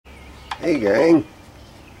Hey gang,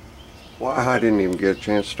 why I didn't even get a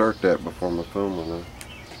chance to start that before my phone went on.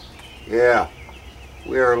 Yeah,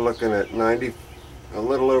 we are looking at a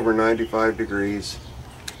little over 95 degrees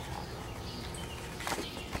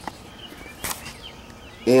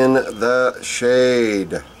in the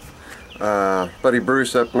shade. Buddy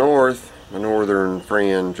Bruce up north, my northern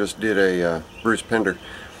friend, just did a Bruce Pender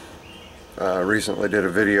recently did a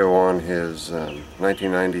video on his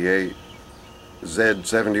 1998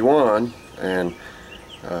 Z71, and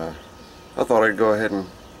I thought I'd go ahead and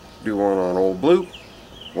do one on Old Blue,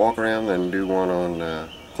 walk around, and do one on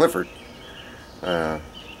Clifford. I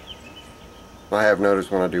have noticed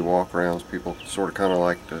when I do walk arounds, people sort of kind of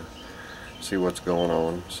like to see what's going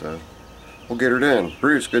on, so we'll get her done.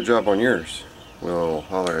 Bruce, good job on yours. We'll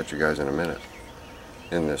holler at you guys in a minute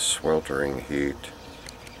in this sweltering heat.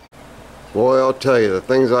 Boy, I'll tell you, the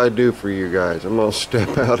things I do for you guys. I'm going to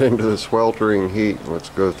step out into the sweltering heat. Let's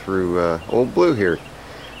go through Old Blue here.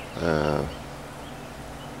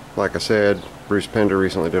 Like I said, Bruce Pender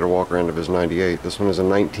recently did a walk around of his 98. This one is a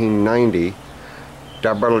 1990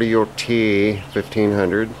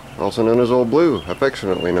 T1500, also known as Old Blue,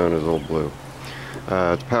 affectionately known as Old Blue.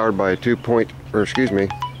 It's powered by a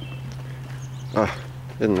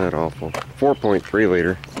isn't that awful, 4.3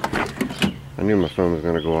 liter. I knew my phone was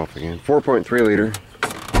going to go off again. 4.3 liter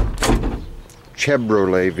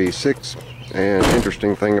Chevroley V6. And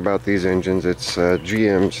interesting thing about these engines, it's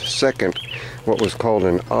GM's second, what was called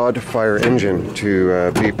an odd fire engine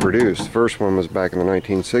to be produced. First one was back in the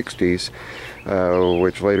 1960s,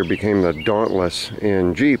 which later became the Dauntless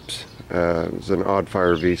in Jeeps. It was an odd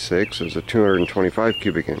fire V6. It was a 225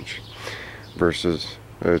 cubic inch versus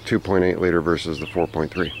 2.8 liter versus the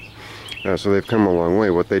 4.3. So they've come a long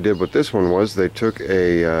way. What they did with this one was they took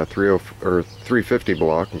a 350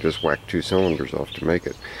 block and just whacked 2 cylinders off to make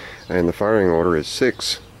it. And the firing order is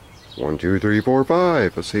 6. 1, 2, 3, 4,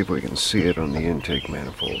 5. Let's see if we can see it on the intake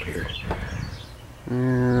manifold here.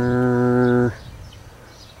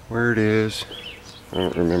 Where it is. I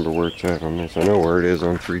don't remember where it's at on this. I know where it is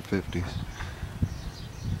on 350s.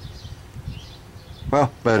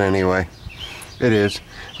 Well, but anyway, it is.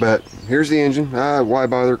 But here's the engine. Why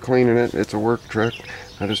bother cleaning it? It's a work truck.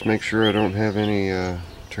 I just make sure I don't have any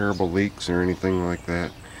terrible leaks or anything like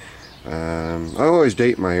that. I always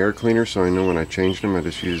date my air cleaner, so I know when I change them. I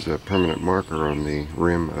just use a permanent marker on the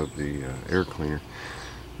rim of the air cleaner.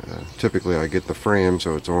 Typically I get the Fram,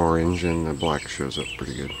 so it's orange, and the black shows up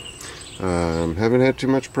pretty good. Haven't had too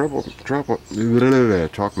much trouble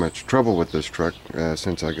with this truck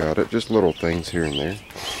since I got it. Just little things here and there.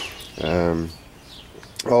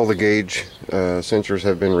 All the gauge sensors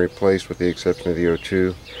have been replaced with the exception of the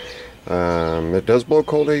O2. It does blow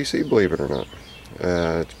cold AC, believe it or not.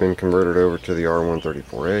 It's been converted over to the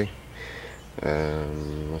R134A.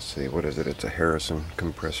 Let's see, what is it? It's a Harrison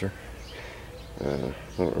compressor. I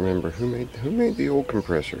don't remember who made the old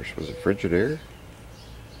compressors. Was it Frigidaire?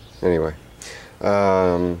 Anyway,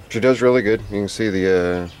 she does really good. You can see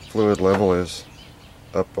the fluid level is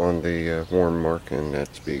up on the warm mark, and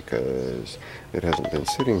that's because it hasn't been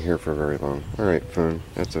sitting here for very long. Alright, phone,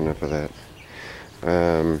 that's enough of that.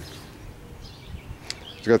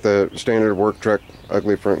 It's got the standard work truck,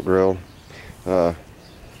 ugly front grille,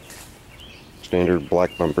 standard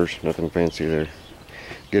black bumpers, nothing fancy there.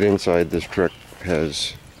 Get inside, this truck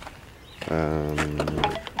has, I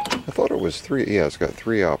thought it was 3, yeah, it's got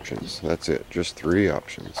 3 options. That's it, just 3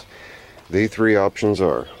 options. The 3 options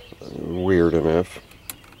are, weird enough,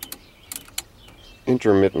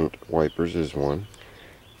 intermittent wipers is one,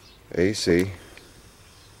 AC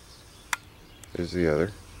is the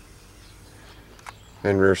other,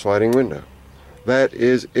 and rear sliding window. That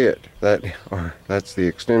is it. That's the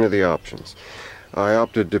extent of the options. I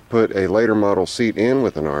opted to put a later model seat in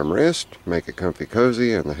with an armrest, make it comfy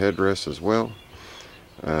cozy, and the headrest as well.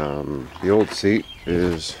 The old seat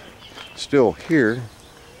is still here.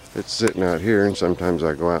 It's sitting out here, and sometimes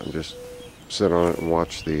I go out and just sit on it and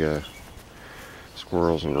watch the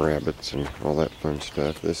squirrels and rabbits and all that fun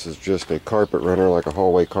stuff. This is just a carpet runner, like a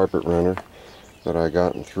hallway carpet runner that I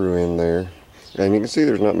got and threw in there. And you can see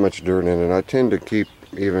there's not much dirt in it. I tend to keep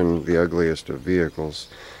even the ugliest of vehicles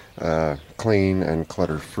clean and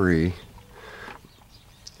clutter free.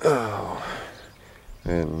 Oh,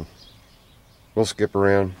 and we'll skip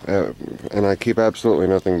around, and I keep absolutely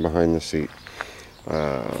nothing behind the seat.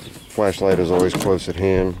 Flashlight is always close at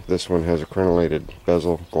hand. This one has a crenellated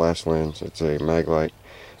bezel glass lens. It's a Maglite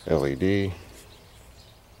LED.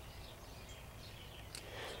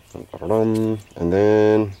 And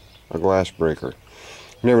then a glass breaker.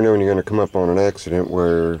 You never know when you're going to come up on an accident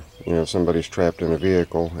where, you know, somebody's trapped in a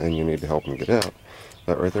vehicle and you need to help them get out.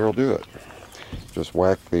 That right there will do it. Just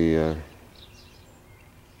whack the,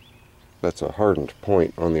 that's a hardened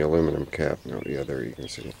point on the aluminum cap. Oh, yeah, there you can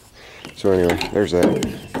see it. So anyway, there's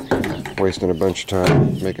that. Wasting a bunch of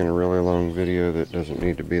time making a really long video that doesn't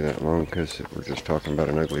need to be that long because we're just talking about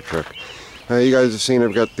an ugly truck. You guys have seen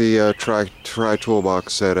I've got the tri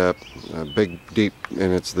toolbox set up, big, deep,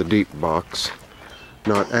 and it's the deep box.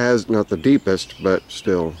 Not the deepest, but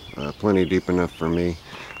still plenty deep enough for me.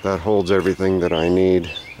 That holds everything that I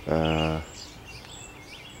need, and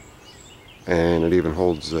it even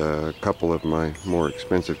holds a couple of my more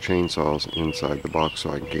expensive chainsaws inside the box so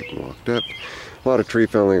I can keep them locked up. A lot of tree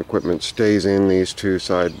felling equipment stays in these two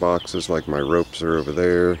side boxes, like my ropes are over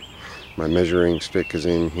there, my measuring stick is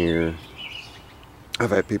in here. I've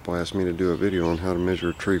had people ask me to do a video on how to measure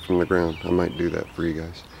a tree from the ground. I might do that for you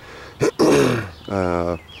guys.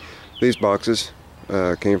 These boxes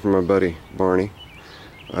came from my buddy Barney.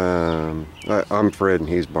 I'm Fred and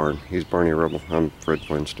he's Barney Rubble. I'm Fred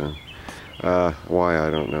Flintstone. Why, I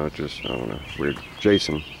don't know. Just, I don't know. Weird.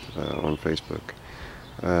 Jason on Facebook.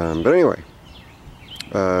 But anyway,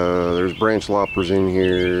 there's branch loppers in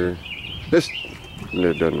here.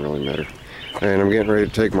 It doesn't really matter. And I'm getting ready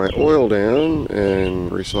to take my oil down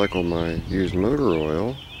and recycle my used motor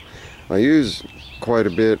oil. I use quite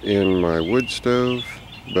a bit in my wood stove,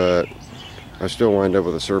 but I still wind up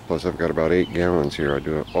with a surplus. I've got about 8 gallons here. I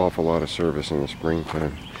do an awful lot of service in the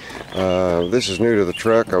springtime. This is new to the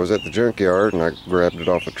truck. I was at the junkyard and I grabbed it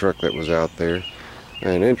off a truck that was out there.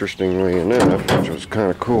 And interestingly enough, which was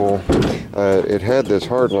kind of cool, it had this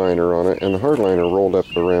hardliner on it, and the hardliner rolled up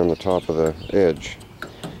around the top of the edge.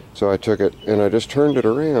 So I took it and I just turned it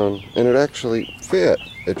around and it actually fit.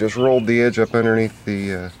 It just rolled the edge up underneath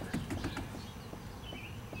the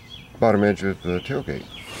bottom edge of the tailgate.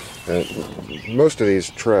 Most of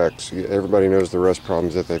these trucks, everybody knows the rust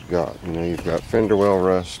problems that they've got. You know, you've got fender well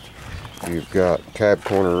rust, you've got cab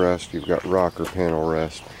corner rust, you've got rocker panel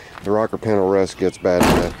rust. The rocker panel rust gets bad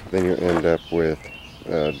enough, then you end up with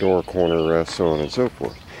door corner rust, so on and so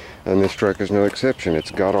forth. And this truck is no exception.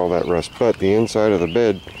 It's got all that rust, but the inside of the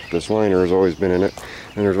bed, this liner has always been in it,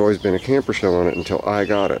 and there's always been a camper shell on it until I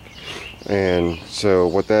got it. And so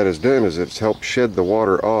what that has done is it's helped shed the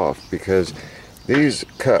water off, because these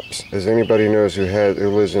cups, as anybody knows who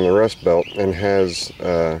lives in the Rust Belt and has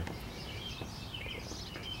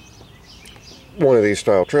one of these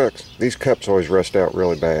style trucks, these cups always rust out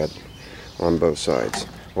really bad on both sides.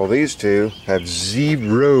 Well, these two have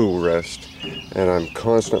zero rust, and I'm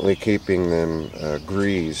constantly keeping them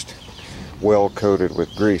greased, well coated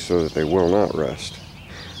with grease so that they will not rust.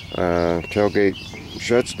 Tailgate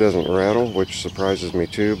shuts doesn't rattle, which surprises me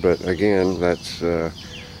too, but again, that's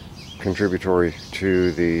contributory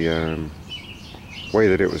to the way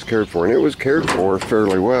that it was cared for. And it was cared for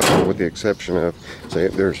fairly well, with the exception of, say,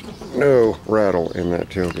 there's no rattle in that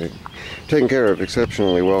tailgate. Taken care of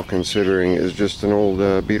exceptionally well, considering it's just an old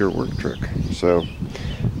beater work truck. So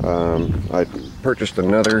I purchased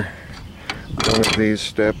another one of these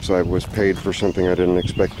steps. I was paid for something I didn't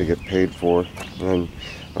expect to get paid for, and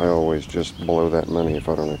I always just blow that money if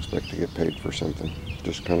I don't expect to get paid for something.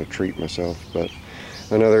 Just kind of treat myself. But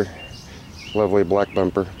another lovely black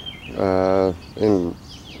bumper. And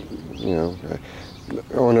you know,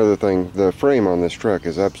 one other thing, the frame on this truck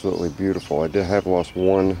is absolutely beautiful. I did have lost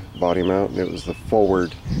one body mount, and it was the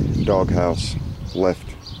forward doghouse left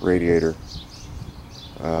radiator.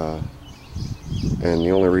 And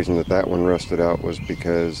the only reason that that one rusted out was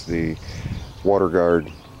because the water guard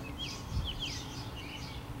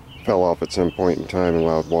fell off at some point in time and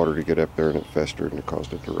allowed water to get up there, and it festered and it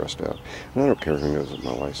caused it to rust out. And I don't care who knows what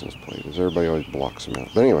my license plate is. Everybody always blocks them out.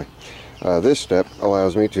 But anyway, this step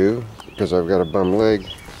allows me to, because I've got a bum leg,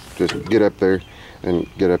 just get up there and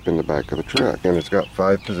get up in the back of the truck. And it's got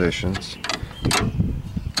 5 positions.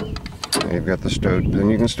 And you've got the stowed,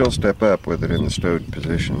 and you can still step up with it in the stowed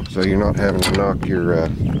position. So you're not having to knock your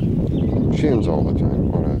shins all the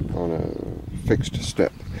time on a fixed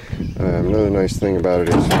step. Another nice thing about it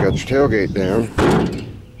is you've got your tailgate down.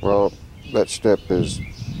 Well, that step it's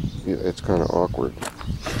kind of awkward.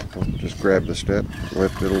 Just grab the step,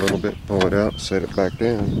 lift it a little bit, pull it out, set it back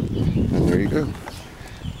down, and there you go.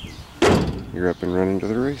 You're up and running to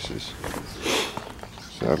the races.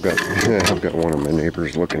 So I've got one of my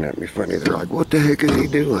neighbors looking at me funny. They're like, "What the heck is he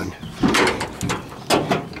doing?"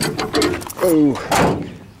 Oh,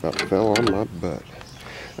 about fell on my butt.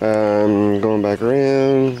 Going back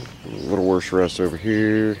around, a little worse rust over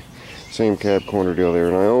here. Same cab corner deal there,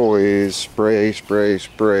 and I always spray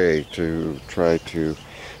to try to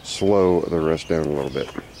slow the rust down a little bit.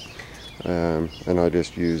 And I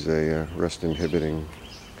just use a rust inhibiting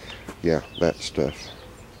Yeah, that stuff.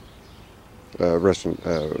 Rust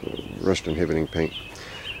inhibiting paint.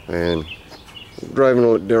 And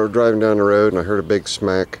driving down the road, and I heard a big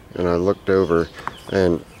smack, and I looked over,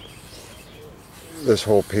 and this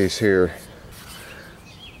whole piece here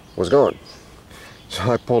was gone.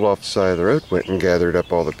 So I pulled off the side of the road, went and gathered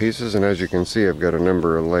up all the pieces, and as you can see, I've got a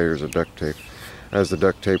number of layers of duct tape. As the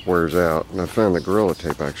duct tape wears out, and I found the Gorilla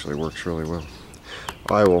Tape actually works really well,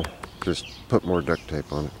 I will just put more duct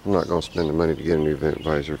tape on it. I'm not going to spend the money to get a new vent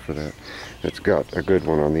visor for that. It's got a good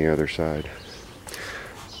one on the other side.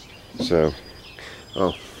 So,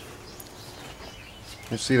 oh,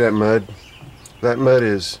 you see that mud? That mud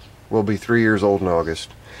will be 3 years old in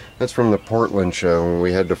August. That's from the Portland show when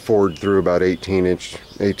we had to ford through about 18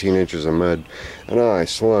 inches of mud, and I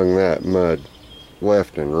slung that mud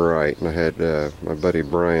left and right, and I had my buddy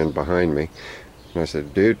Brian behind me, and I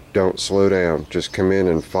said, dude, don't slow down, just come in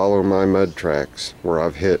and follow my mud tracks where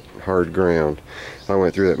I've hit hard ground. I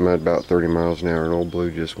went through that mud about 30 miles an hour, and Old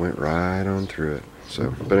Blue just went right on through it.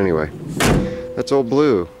 So, but anyway, that's Old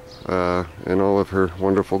Blue in all of her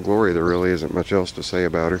wonderful glory. There really isn't much else to say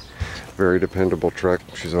about her. Very dependable truck.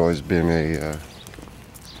 She's always been a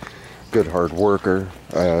good hard worker.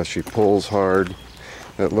 She pulls hard.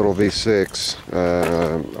 That little V6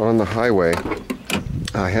 on the highway,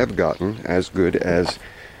 I have gotten as good as,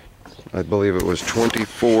 I believe it was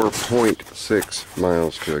 24.6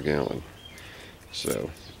 miles to a gallon.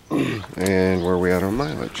 So, and where are we at on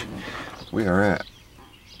mileage? We are at,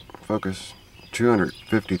 focus,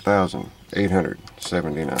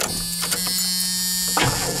 250,879.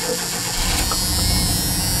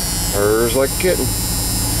 Purrs like a kitten.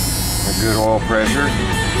 A good oil pressure.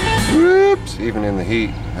 Whoops! Even in the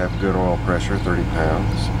heat, have good oil pressure, 30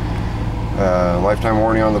 pounds. Lifetime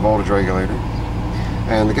warranty on the voltage regulator.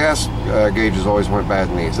 And the gas gauges always went bad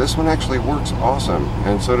in these. This one actually works awesome,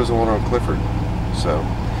 and so does the one on Clifford. So,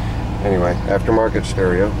 anyway, aftermarket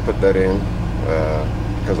stereo, put that in,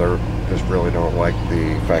 because I just really don't like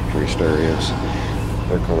the factory stereos.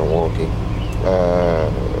 They're kind of wonky.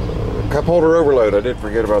 Cup holder overload, I did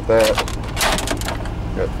forget about that.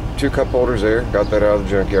 Got 2 cup holders there, got that out of the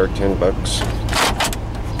junkyard, 10 bucks.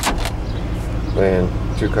 And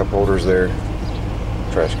 2 cup holders there.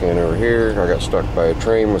 Trash can over here. I got stuck by a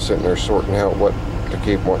train, was sitting there sorting out what to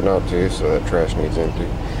keep, what not to, so that trash needs empty.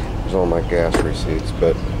 There's all my gas receipts,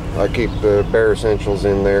 but I keep the bare essentials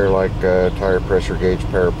in there, like tire pressure gauge,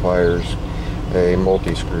 pair of pliers, a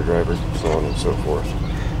multi-screwdriver, so on and so forth.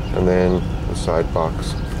 And then the side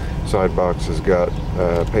box. Side box has got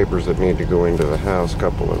papers that need to go into the house,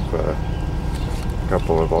 couple of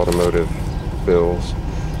automotive bills,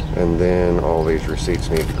 and then all these receipts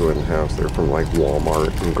need to go in the house. They're from like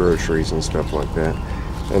Walmart and groceries and stuff like that.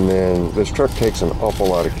 And then this truck takes an awful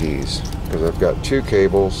lot of keys, because I've got 2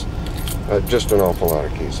 cables, just an awful lot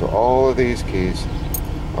of keys. So all of these keys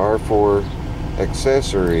are for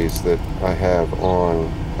accessories that I have on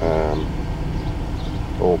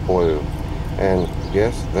Old Blue. And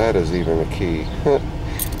yes, that is even a key.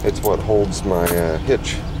 It's what holds my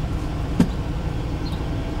hitch,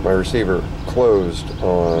 my receiver closed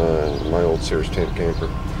on my old Sears tent camper.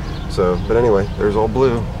 So, but anyway, there's Old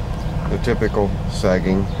Blue, the typical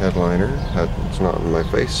sagging headliner. It's not in my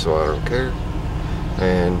face, so I don't care.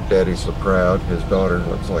 And Daddy's so proud. His daughter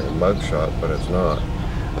looks like a mugshot, but it's not.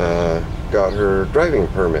 Got her driving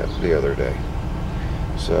permit the other day.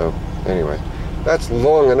 So, anyway, that's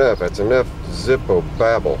long enough. That's enough zippo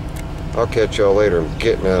babble. I'll catch y'all later. I'm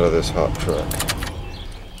getting out of this hot truck.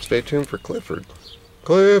 Stay tuned for Clifford.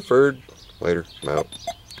 Clifford. Later. I'm out.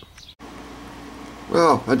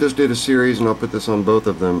 Well, I just did a series, and I'll put this on both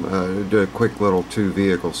of them. Did a quick little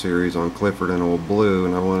 2-vehicle series on Clifford and Old Blue,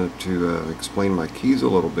 and I wanted to explain my keys a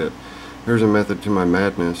little bit. There's a method to my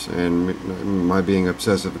madness, and my being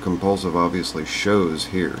obsessive and compulsive obviously shows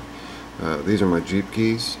here. These are my Jeep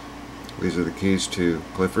keys. These are the keys to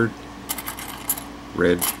Clifford.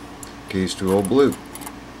 Red. Keys to Old Blue.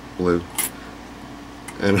 Blue.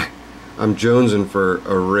 And I'm jonesing for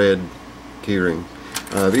a red keyring.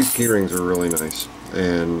 These keyrings are really nice,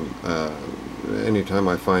 and anytime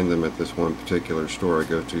I find them at this one particular store I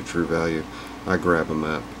go to, True Value, I grab them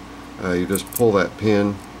up. You just pull that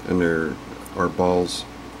pin, and there are balls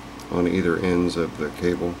on either ends of the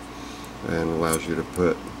cable, and allows you to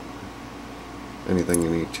put anything you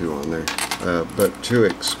need to on there. But to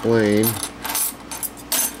explain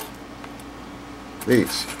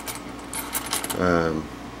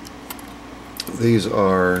these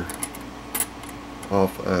are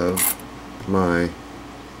off of my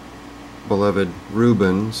beloved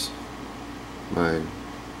Rubens, my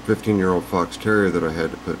 15-year-old fox terrier that I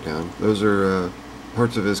had to put down. Those are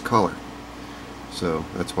parts of his collar. So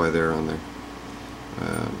that's why they're on there.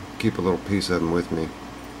 Keep a little piece of them with me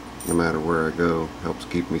no matter where I go. Helps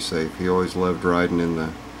keep me safe. He always loved riding in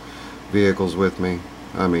the vehicles with me.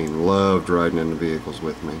 I mean, loved riding in the vehicles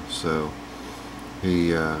with me. So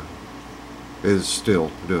he is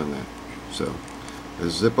still doing that. So,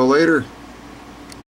 Zippo later.